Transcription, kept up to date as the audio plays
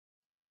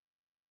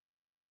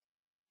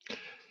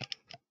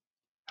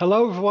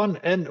Hello everyone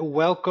and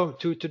welcome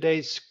to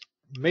today's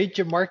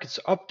major markets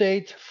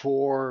update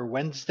for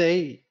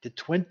Wednesday, the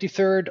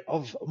 23rd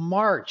of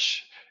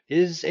March.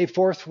 Is a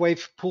fourth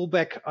wave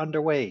pullback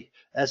underway?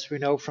 As we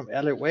know from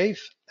Elliott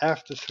wave,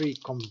 after 3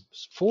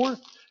 comes 4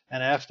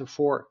 and after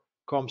 4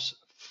 comes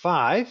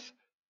 5.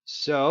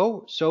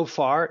 So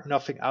far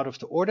nothing out of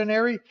the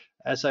ordinary.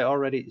 As I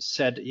already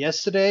said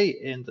yesterday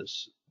in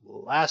this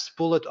last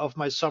bullet of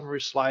my summary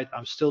slide,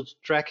 I'm still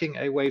tracking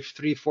a wave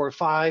 3, 4,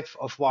 5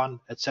 of 1,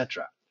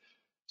 etc.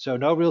 So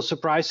no real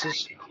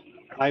surprises.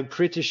 I'm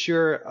pretty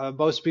sure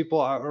most people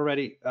are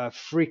already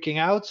freaking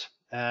out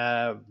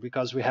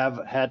because we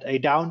have had a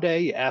down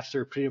day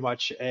after pretty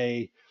much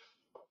a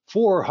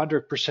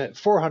 400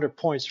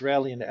 points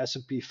rally in the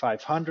S&P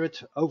 500,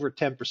 over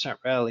 10%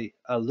 rally,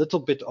 a little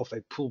bit of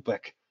a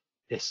pullback.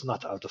 It's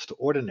not out of the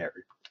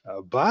ordinary,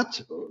 but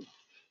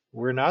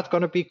we're not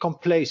going to be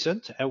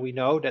complacent, and we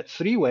know that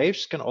 3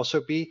 waves can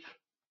also be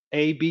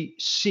A, B,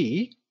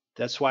 C.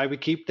 That's why we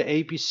keep the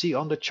ABC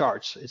on the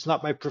charts. It's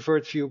not my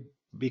preferred view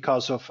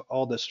because of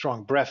all the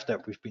strong breadth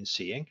that we've been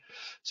seeing.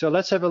 So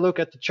let's have a look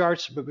at the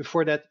charts. But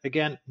before that,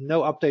 again,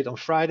 no update on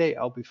Friday.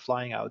 I'll be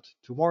flying out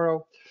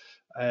tomorrow.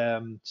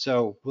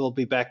 So we'll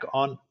be back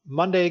on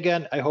Monday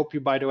again. I hope you,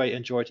 by the way,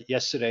 enjoyed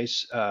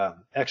yesterday's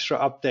extra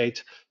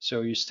update.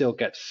 So you still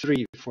get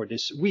 3 for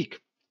this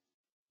week.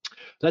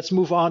 Let's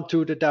move on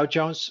to the Dow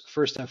Jones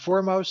first and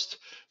foremost.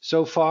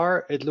 So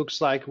far, it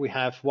looks like we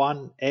have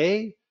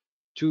 1A,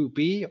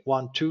 2B,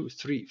 1, 2,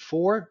 3,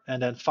 4,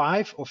 and then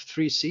 5 of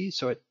 3C.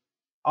 So it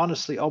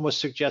honestly almost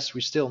suggests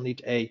we still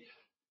need a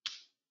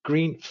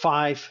green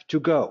 5 to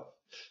go.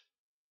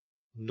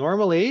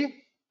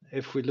 Normally,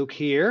 if we look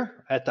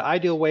here at the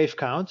ideal wave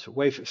count,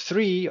 wave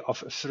 3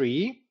 of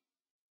 3,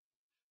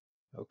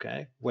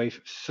 okay,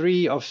 wave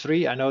 3 of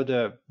 3. I know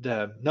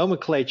the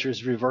nomenclature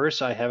is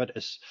reverse. I have it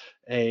as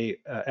a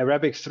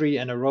Arabic 3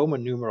 and a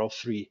Roman numeral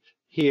 3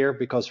 here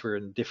because we're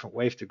in a different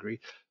wave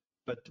degree.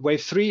 But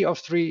wave 3 of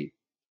 3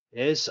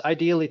 is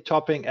ideally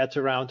topping at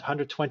around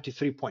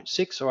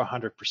 123.6 or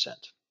 100%.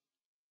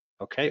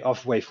 Okay,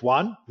 of wave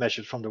 1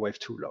 measured from the wave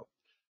 2 low.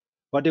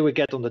 What did we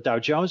get on the Dow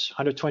Jones?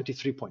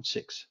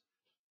 123.6.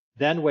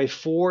 Then wave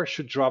 4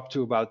 should drop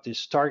to about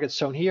this target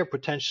zone here,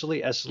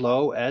 potentially as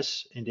low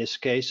as, in this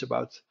case,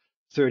 about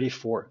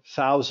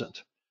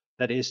 34,000.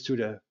 That is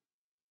to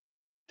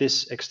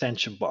this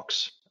extension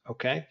box.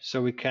 Okay,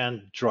 so we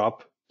can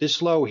drop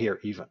this low here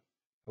even.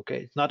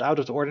 Okay, it's not out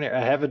of the ordinary.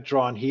 I have it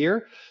drawn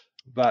here,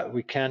 but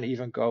we can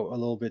even go a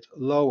little bit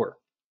lower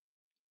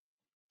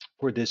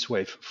for this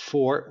wave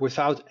 4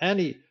 without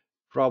any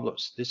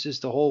problems. This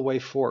is the whole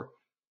wave 4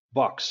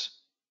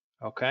 box.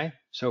 Okay,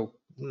 so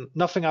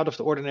nothing out of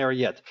the ordinary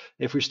yet.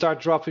 If we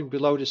start dropping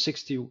below the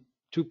 62%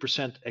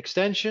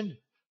 extension,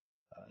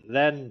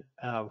 then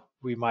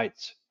we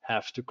might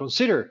have to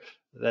consider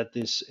that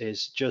this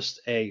is just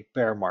a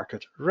bear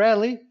market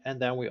rally, and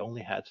then we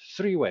only had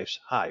 3 waves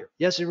higher.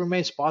 Yes, it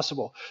remains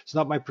possible. It's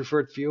not my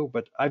preferred view,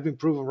 but I've been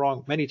proven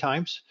wrong many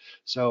times.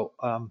 So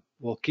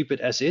we'll keep it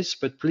as is.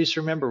 But please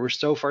remember, we're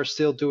so far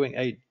still doing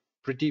a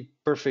pretty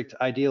perfect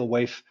ideal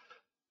wave,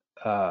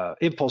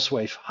 impulse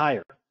wave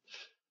higher.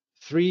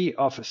 3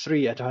 of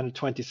 3 at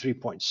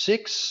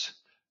 123.6.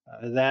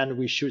 Then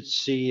we should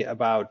see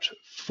about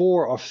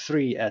 4 of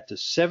 3 at the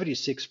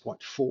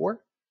 76.4.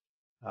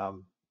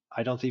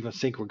 I don't even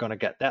think we're going to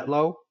get that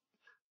low,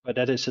 but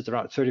that is at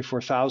around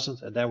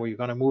 34,000. And then we're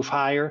going to move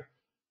higher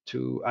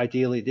to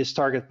ideally this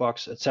target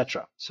box,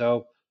 etc.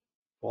 So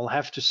we'll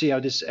have to see how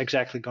this is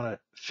exactly going to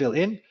fill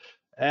in.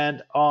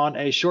 And on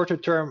a shorter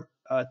term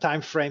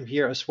time frame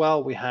here as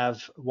well, we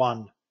have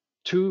 1,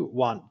 2,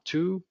 1,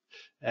 2.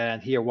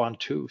 And here 1,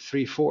 2,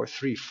 3, 4,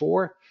 3,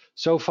 4.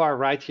 So far,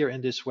 right here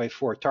in this wave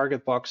 4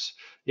 target box,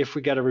 if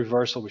we get a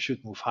reversal, we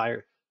should move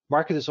higher.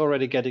 Market is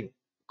already getting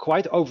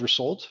quite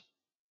oversold,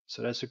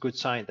 so that's a good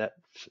sign that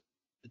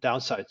the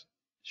downside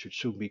should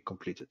soon be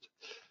completed.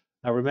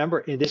 Now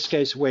remember, in this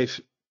case,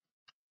 wave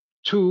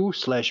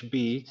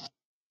 2/B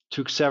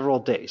took several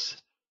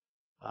days.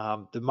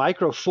 The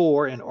micro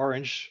 4 in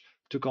orange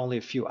took only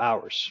a few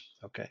hours.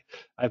 Okay,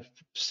 I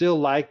still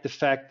like the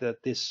fact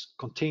that this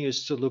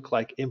continues to look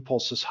like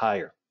impulses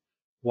higher.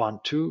 1,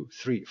 2,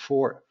 3,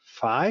 4,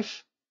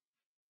 5.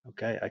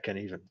 Okay, I can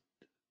even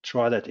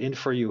draw that in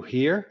for you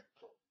here.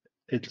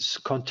 It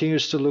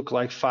continues to look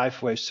like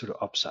 5 waves to the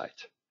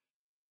upside.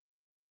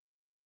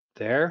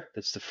 There,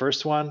 that's the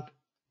first one.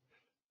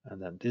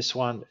 And then this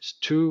one is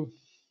 2,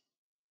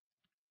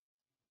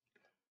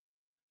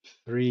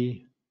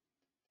 3,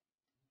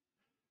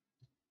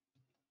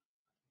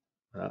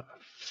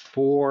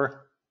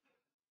 4.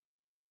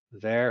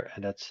 There,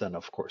 and that's then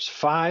of course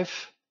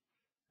 5.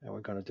 And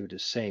we're going to do the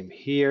same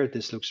here.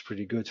 This looks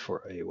pretty good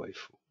for a wave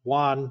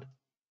 1,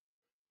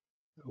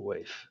 a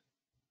wave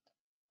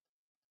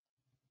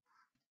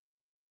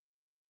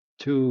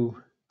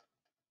 2,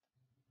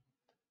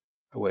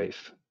 a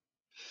wave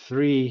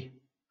 3,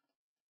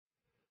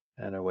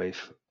 and a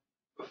wave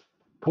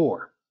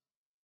 4.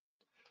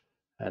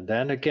 And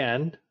then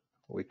again,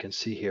 we can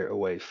see here a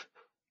wave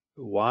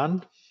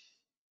 1,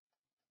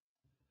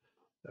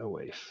 a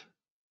wave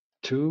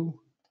 2,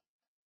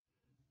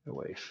 a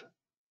wave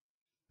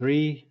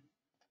 3,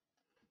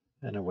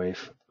 and a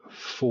wave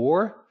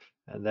 4.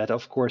 And that,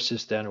 of course,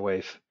 is then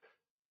wave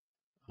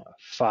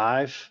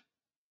 5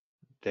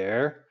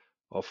 there,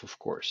 of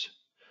course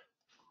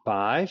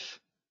 5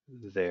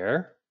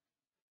 there.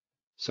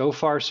 So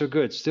far, so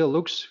good. Still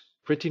looks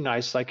pretty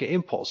nice, like an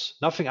impulse.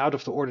 Nothing out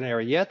of the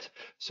ordinary yet.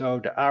 So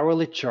the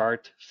hourly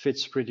chart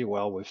fits pretty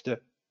well with the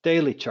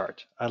daily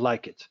chart. I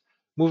like it.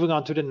 Moving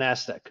on to the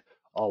NASDAQ.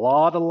 A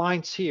lot of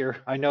lines here.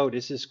 I know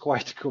this is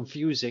quite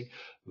confusing,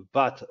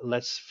 but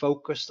let's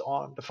focus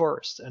on the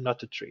forest and not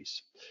the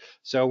trees.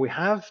 So we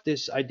have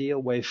this ideal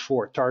wave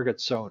 4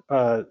 target zone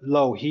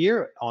low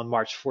here on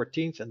March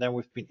 14th, and then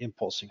we've been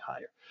impulsing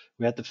higher.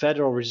 We had the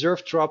Federal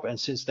Reserve drop, and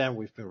since then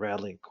we've been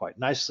rallying quite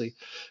nicely.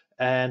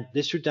 And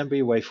this should then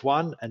be wave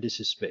 1, and this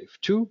is wave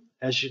 2.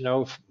 As you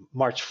know,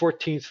 March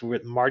 14th, we were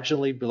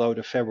marginally below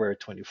the February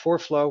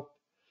 24th low.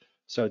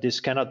 So this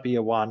cannot be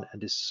a 1,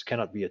 and this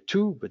cannot be a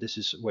 2, but this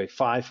is wave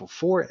 5 or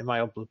 4, in my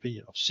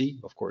opinion, of C,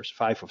 of course,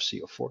 5 of C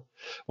or 4.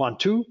 1,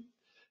 2,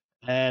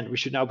 and we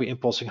should now be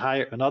impulsing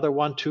higher, another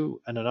 1,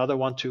 2, and another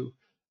 1, 2.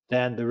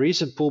 Then the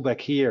recent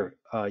pullback here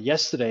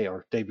yesterday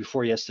or day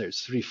before yesterday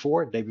is 3,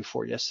 4, day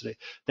before yesterday.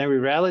 Then we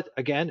rallied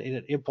again in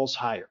an impulse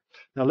higher.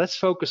 Now let's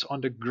focus on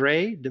the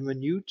gray, the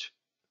minute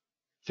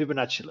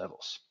Fibonacci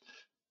levels.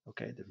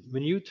 Okay, the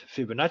minute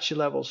Fibonacci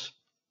levels.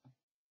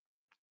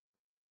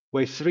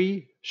 Wave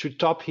 3 should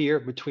top here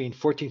between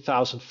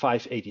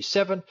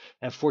 14,587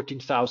 and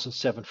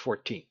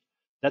 14,714.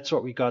 That's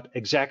what we got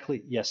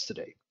exactly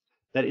yesterday.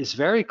 That is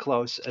very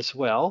close as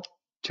well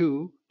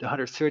to the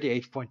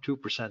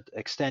 138.2%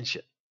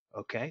 extension.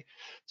 Okay,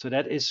 so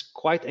that is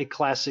quite a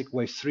classic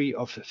wave 3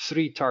 of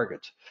 3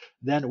 target.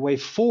 Then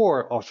wave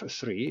 4 of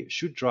 3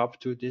 should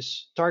drop to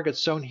this target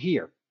zone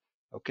here.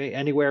 Okay,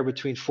 anywhere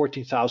between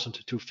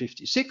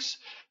 14,256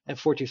 and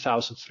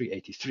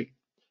 14,383.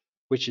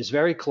 Which is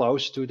very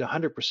close to the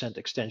 100%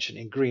 extension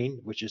in green,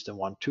 which is the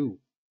 1, 2,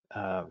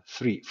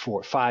 3,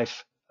 4,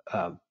 5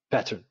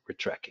 pattern we're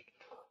tracking.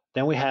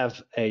 Then we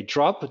have a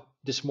drop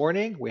this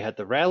morning. We had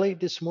the rally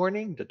this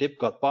morning. The dip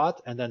got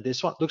bought, and then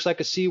this one looks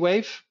like a C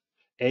wave,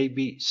 A,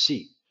 B,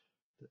 C.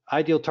 The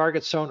ideal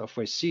target zone of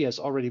wave C has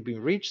already been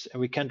reached, and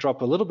we can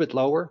drop a little bit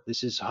lower.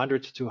 This is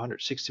 100 to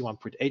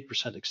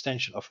 161.8%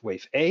 extension of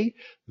wave A,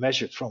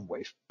 measured from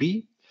wave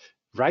B,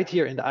 right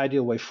here in the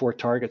ideal wave 4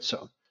 target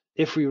zone.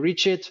 If we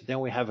reach it,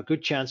 then we have a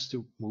good chance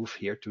to move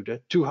here to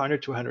the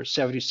 200 to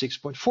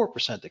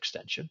 176.4%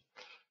 extension,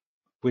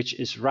 which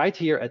is right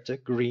here at the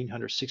green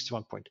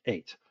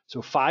 161.8.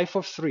 So 5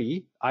 of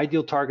 3,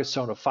 ideal target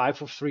zone of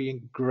 5 of 3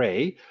 in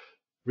gray,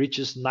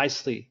 reaches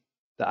nicely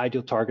the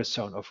ideal target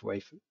zone of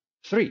wave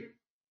 3.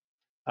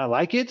 I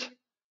like it.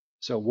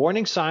 So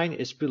warning sign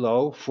is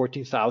below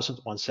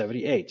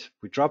 14,178.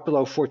 We drop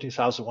below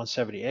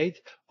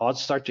 14,178,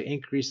 odds start to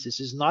increase.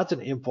 This is not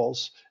an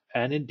impulse,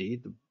 and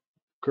indeed the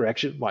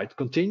correction might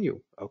continue.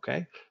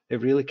 Okay,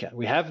 it really can.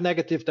 We have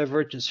negative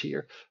divergence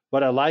here.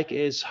 What I like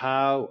is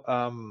how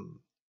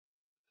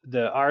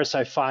the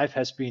RSI 5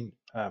 has been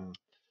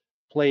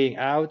playing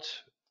out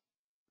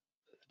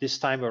this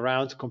time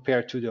around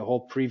compared to the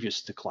whole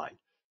previous decline.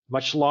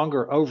 Much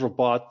longer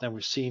overbought than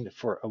we've seen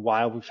for a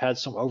while. We've had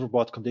some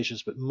overbought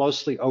conditions, but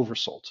mostly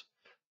oversold.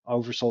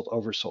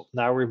 Oversold.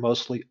 Now we're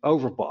mostly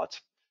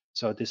overbought.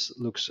 So this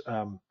looks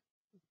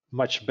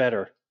much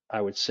better,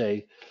 I would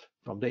say,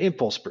 from the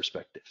impulse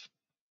perspective.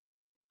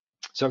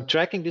 So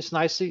tracking this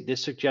nicely,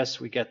 this suggests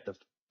we get the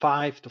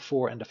 5, the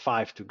 4, and the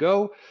 5 to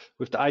go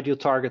with the ideal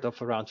target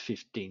of around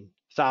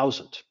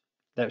 15,000.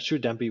 That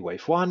should then be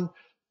wave 1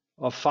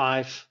 of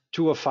 5,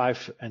 2 of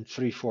 5, and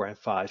 3, 4, and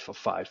 5 of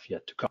 5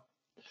 yet to come.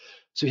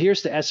 So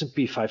here's the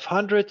S&P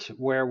 500,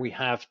 where we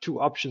have two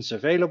options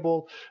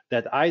available,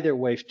 that either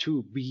wave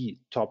 2 be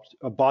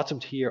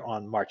bottomed here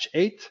on March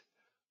 8th,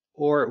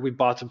 or we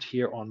bottomed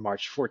here on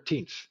March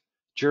 14th.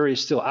 Jury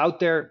is still out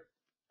there.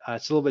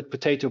 It's a little bit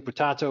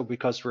potato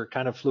because we're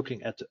kind of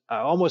looking at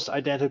almost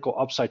identical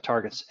upside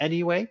targets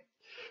anyway,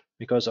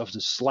 because of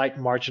the slight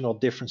marginal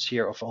difference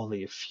here of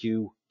only a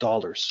few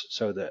dollars.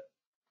 So the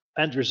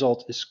end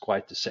result is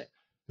quite the same.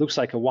 Looks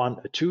like a 1,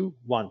 a 2,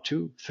 1,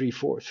 2, 3,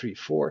 4, 3,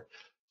 4.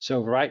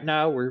 So right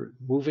now we're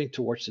moving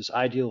towards this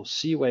ideal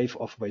C wave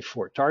of wave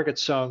 4 target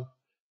zone.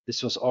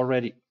 This was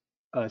already,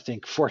 I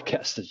think,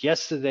 forecasted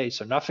yesterday,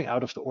 so nothing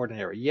out of the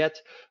ordinary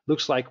yet.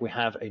 Looks like we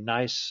have a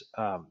nice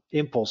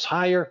impulse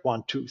higher,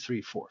 1, 2,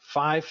 3, 4,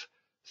 5,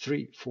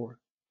 3, 4.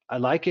 I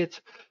like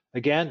it.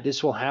 Again,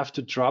 this will have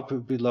to drop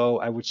below,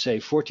 I would say,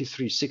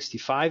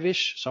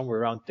 43.65-ish, somewhere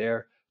around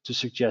there, to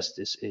suggest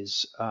this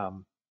is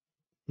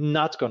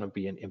not going to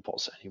be an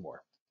impulse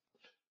anymore.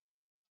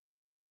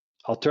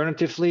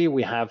 Alternatively,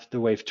 we have the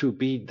wave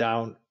 2B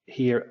down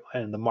here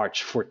in the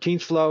March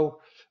 14th low,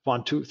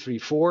 1, 2, 3,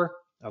 4.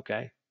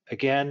 Okay.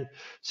 Again,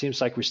 seems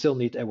like we still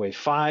need a wave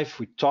 5.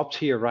 We topped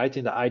here right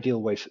in the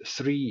ideal wave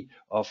 3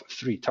 of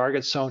 3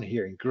 target zone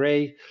here in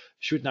gray.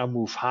 Should now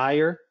move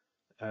higher.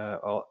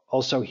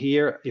 Also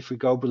here, if we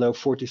go below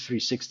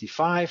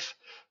 43.65,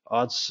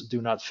 odds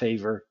do not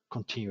favor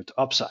continued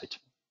upside.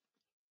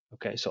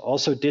 Okay, so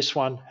also this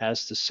one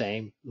has the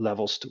same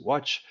levels to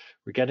watch.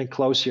 We're getting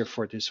close here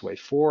for this wave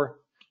 4,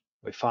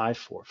 wave 5,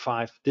 4,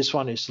 5. This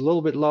one is a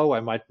little bit low. I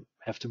might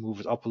have to move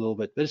it up a little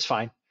bit, but it's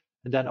fine.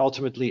 And then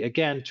ultimately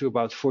again to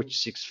about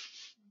 46,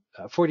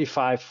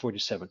 45,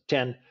 47,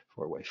 10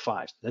 for wave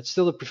 5. That's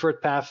still the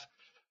preferred path.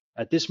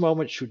 At this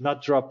moment, should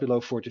not drop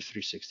below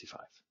 43.65.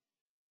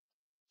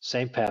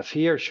 Same path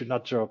here, should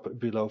not drop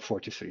below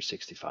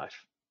 43.65. If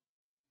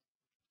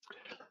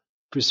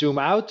we zoom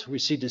out, we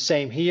see the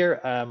same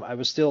here. I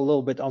was still a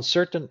little bit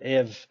uncertain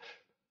if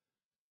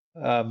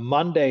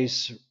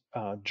Monday's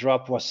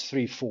drop was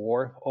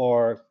 3.4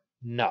 or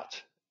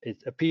not.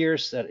 It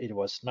appears that it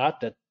was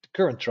not, that the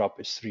current drop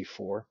is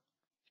 3.4. You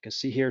can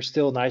see here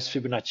still nice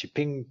Fibonacci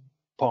ping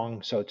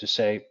pong, so to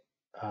say.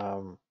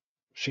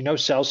 See no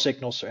sell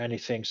signals or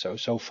anything,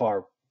 so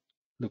far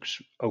looks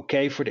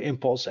okay for the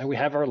impulse, and we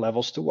have our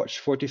levels to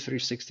watch,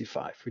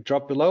 43.65. If we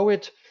drop below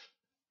it,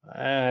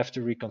 I have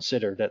to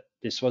reconsider that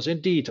this was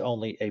indeed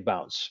only a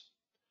bounce.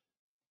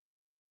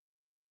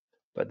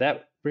 But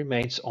that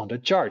remains on the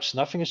charts.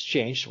 Nothing has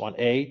changed.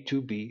 1A,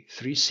 2B,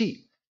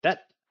 3C.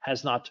 That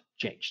has not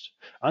changed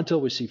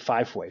until we see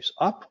 5 waves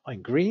up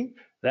in green.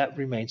 That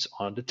remains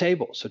on the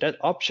table. So that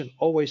option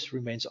always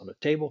remains on the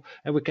table.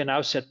 And we can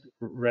now set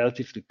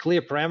relatively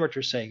clear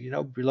parameters saying, you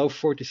know, below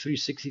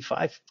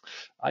 43.65,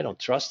 I don't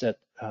trust that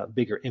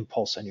bigger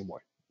impulse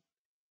anymore.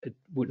 It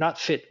would not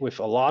fit with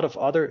a lot of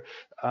other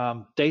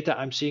data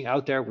I'm seeing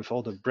out there with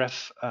all the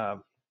breadth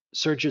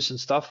surges and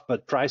stuff,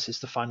 but price is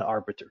the final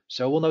arbiter.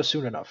 So we'll know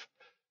soon enough.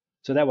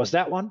 So that was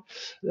that one.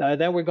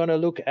 Then we're going to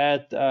look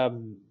at,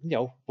 you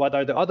know, what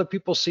are the other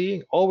people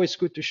seeing? Always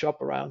good to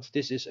shop around.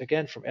 This is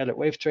again from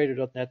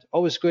ElliotWaveTrader.net.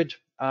 Always good.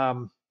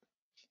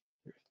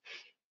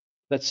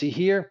 Let's see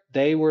here.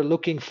 They were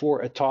looking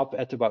for a top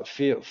at about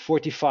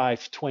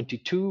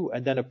 45.22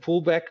 and then a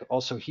pullback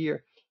also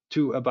here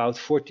to about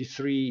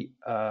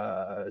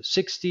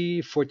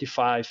 43.60,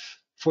 45,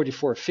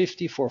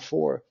 44.50,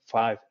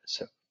 44.5.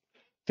 So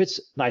fits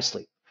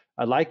nicely.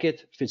 I like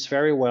it. Fits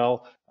very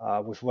well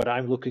with what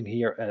I'm looking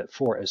here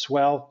for as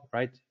well,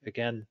 right?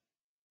 Again,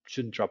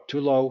 shouldn't drop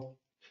too low.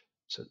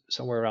 So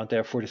somewhere around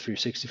there,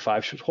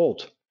 43.65 should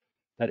hold.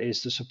 That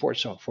is the support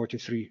zone,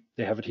 43.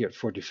 They have it here at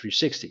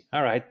 43.60.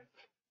 All right,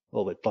 a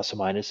little bit plus or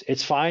minus.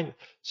 It's fine.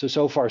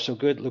 So far so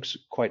good. Looks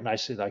quite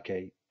nicely like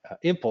a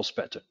impulse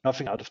pattern.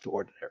 Nothing out of the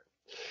ordinary.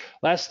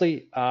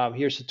 Lastly,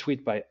 here's a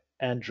tweet by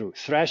Andrew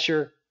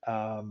Thrasher.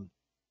 Can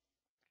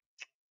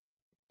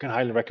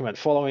highly recommend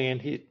following him.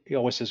 He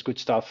always says good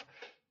stuff.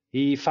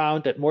 He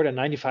found that more than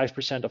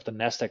 95% of the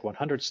NASDAQ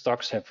 100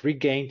 stocks have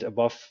regained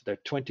above their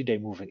 20-day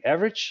moving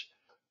average,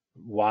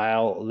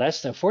 while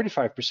less than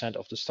 45%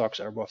 of the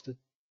stocks are above the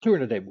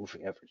 200-day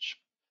moving average.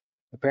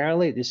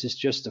 Apparently, this is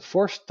just the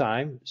 4th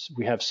time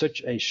we have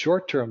such a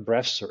short-term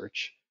breadth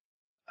surge,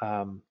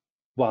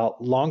 while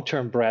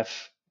long-term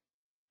breadth,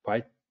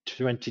 right,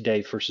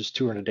 20-day versus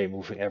 200-day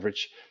moving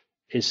average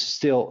is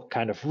still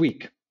kind of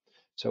weak.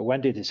 So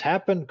when did this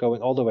happen?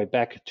 Going all the way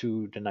back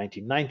to the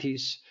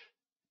 1990s,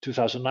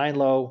 2009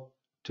 low,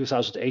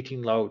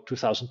 2018 low,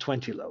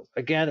 2020 low.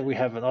 Again, we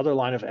have another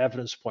line of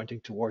evidence pointing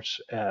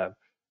towards an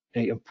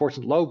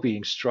important low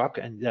being struck,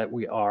 and that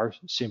we are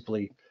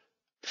simply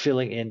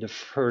filling in the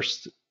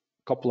first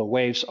couple of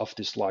waves of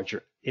this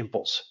larger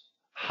impulse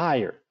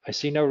higher. I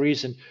see no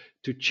reason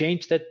to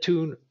change that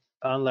tune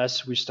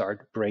unless we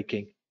start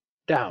breaking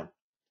down.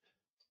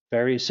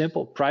 Very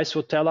simple. Price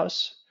will tell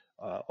us.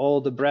 All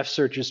the breadth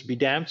surges be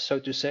damned, so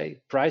to say.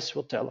 Price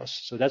will tell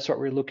us. So that's what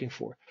we're looking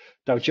for.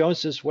 Dow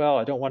Jones as well.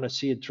 I don't want to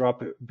see it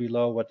drop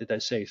below, what did I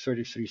say,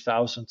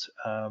 33,000.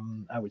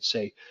 I would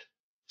say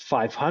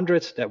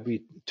 500. That would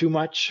be too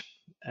much.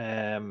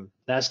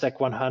 NASDAQ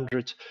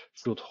 100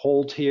 should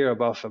hold here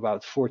above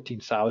about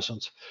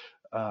 14,000.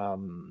 I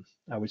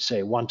would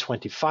say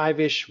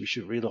 125-ish. We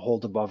should really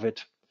hold above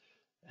it.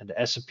 And the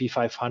S&P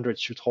 500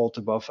 should hold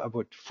above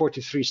about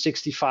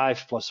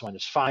 43.65 plus or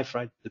minus 5,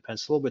 right?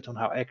 Depends a little bit on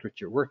how accurate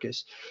your work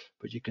is.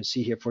 But you can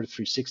see here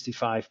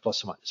 43.65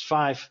 plus or minus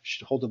 5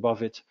 should hold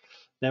above it.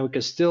 Then we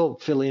can still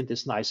fill in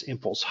this nice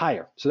impulse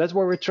higher. So that's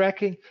what we're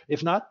tracking.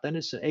 If not, then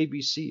it's an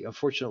ABC,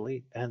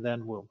 unfortunately. And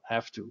then we'll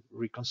have to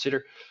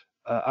reconsider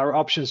our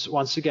options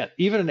once again.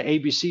 Even an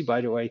ABC,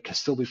 by the way, can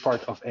still be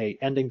part of a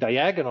ending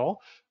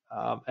diagonal,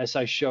 as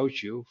I showed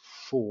you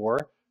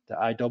for the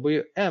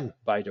IWM,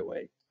 by the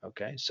way.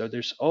 Okay, so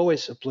there's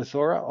always a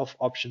plethora of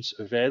options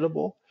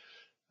available.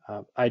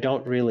 I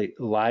don't really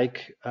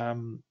like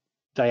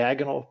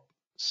diagonal,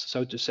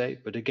 so to say,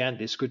 but again,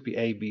 this could be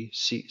A, B,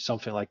 C,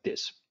 something like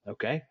this.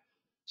 Okay,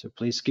 so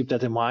please keep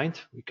that in mind.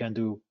 We can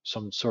do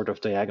some sort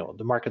of diagonal.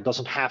 The market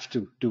doesn't have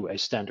to do a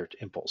standard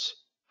impulse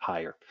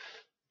higher.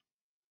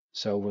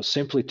 So we'll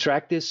simply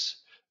track this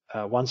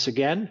once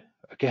again.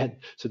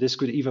 So this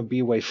could even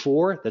be wave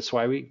 4. That's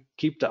why we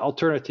keep the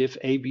alternative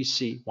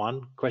ABC,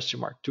 1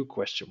 question mark, 2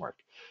 question mark.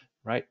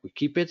 Right, we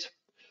keep it,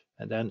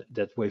 and then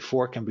that wave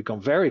 4 can become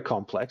very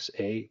complex,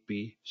 A,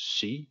 B,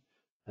 C,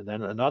 and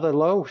then another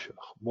low.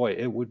 Boy,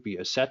 it would be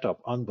a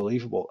setup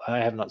unbelievable. I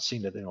have not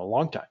seen it in a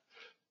long time.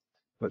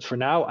 But for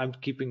now, I'm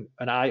keeping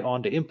an eye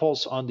on the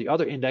impulse on the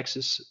other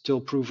indexes till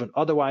proven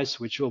otherwise,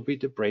 which will be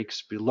the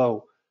breaks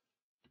below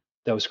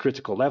those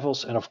critical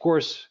levels. And of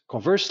course,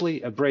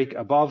 conversely, a break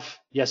above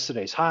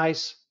yesterday's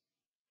highs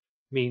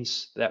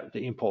means that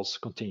the impulse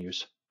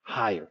continues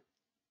higher.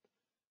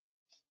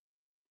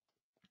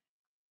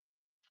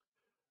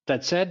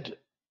 That said,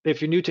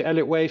 if you're new to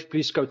Elliott Wave,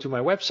 please go to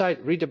my website,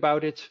 read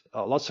about it,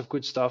 lots of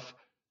good stuff.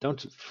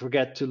 Don't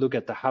forget to look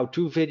at the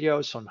how-to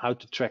videos on how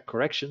to track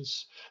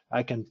corrections.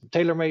 I can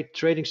tailor-make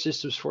trading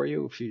systems for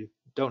you if you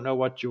don't know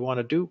what you want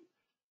to do.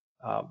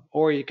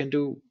 Or you can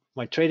do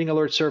my trading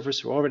alert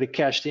service. We're already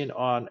cashed in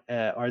on,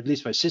 or at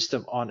least my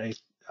system on a,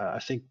 I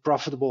think,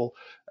 profitable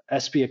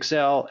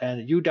SPXL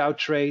and UDOW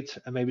trade,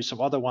 and maybe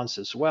some other ones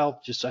as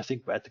well. Just I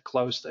think at the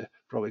close, they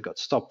probably got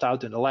stopped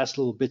out in the last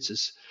little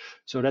bits.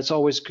 So that's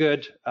always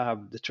good.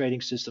 The trading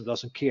system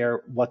doesn't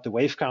care what the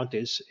wave count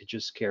is. It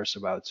just cares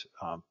about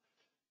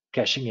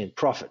cashing in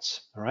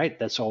profits. All right,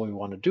 that's all we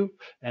want to do,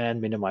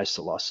 and minimize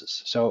the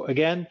losses. So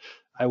again,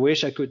 I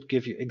wish I could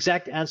give you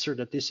exact answer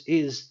that this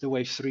is the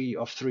wave 3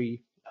 of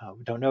 3.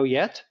 We don't know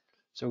yet.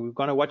 So we're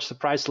going to watch the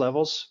price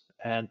levels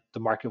and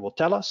the market will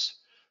tell us.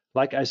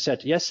 Like I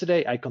said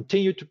yesterday, I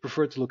continue to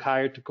prefer to look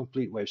higher to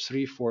complete waves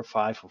 3, 4,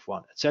 5 of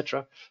 1,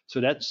 etc.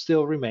 So that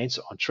still remains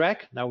on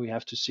track. Now we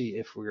have to see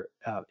if we're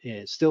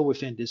still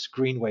within this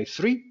green wave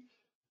 3,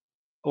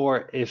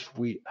 or if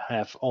we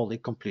have only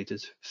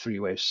completed 3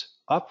 waves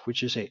up,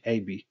 which is a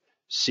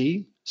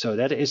ABC. So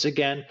that is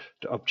again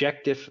the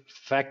objective,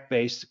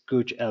 fact-based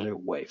good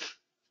Elliott wave.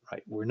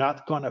 Right? We're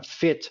not going to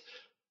fit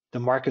the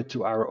market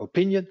to our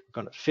opinion.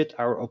 We're going to fit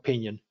our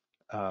opinion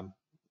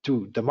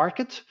to the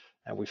market,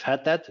 and we've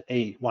had that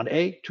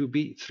A1A,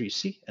 2B,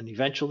 3C, and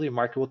eventually the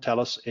market will tell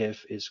us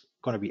if it's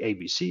going to be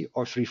ABC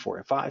or 3, 4,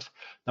 and 5.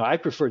 Now I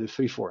prefer the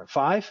 3, 4, and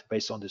 5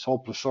 based on this whole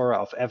plethora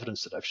of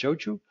evidence that I've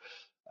showed you.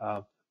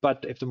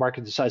 But if the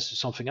market decides to do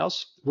something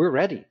else, we're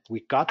ready.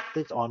 We got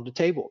it on the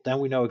table. Then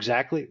we know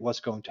exactly what's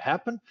going to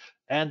happen.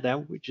 And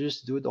then we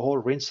just do the whole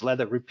rinse,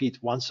 lather, repeat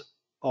once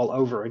all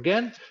over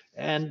again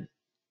and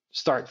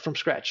start from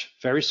scratch.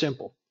 Very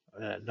simple.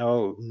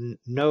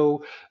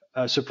 No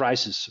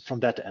surprises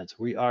from that end.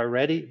 We are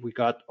ready. We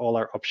got all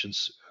our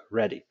options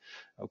ready.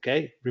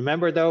 Okay.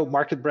 Remember though,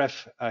 market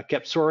breadth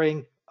kept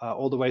soaring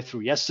all the way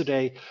through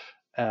yesterday.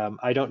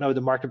 I don't know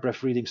the market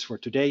breadth readings for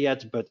today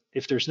yet, but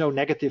if there's no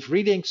negative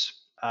readings,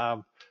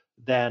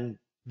 then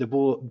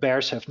the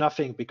bears have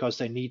nothing because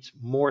they need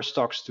more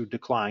stocks to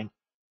decline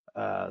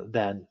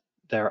than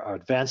there are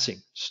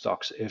advancing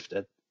stocks. If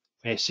that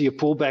may see a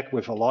pullback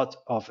with a lot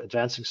of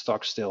advancing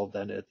stocks still,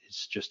 then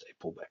it's just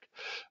a pullback.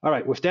 All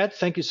right, with that,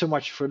 thank you so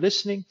much for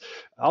listening.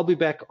 I'll be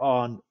back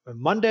on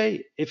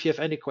Monday. If you have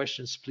any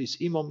questions,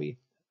 please email me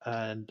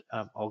and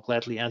I'll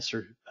gladly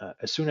answer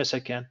as soon as I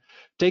can.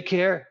 Take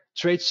care,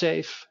 trade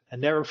safe, and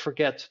never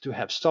forget to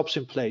have stops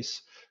in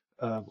place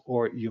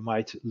or you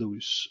might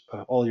lose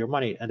all your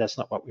money, and that's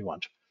not what we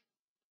want.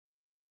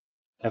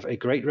 Have a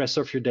great rest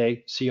of your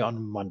day. See you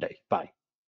on Monday. Bye.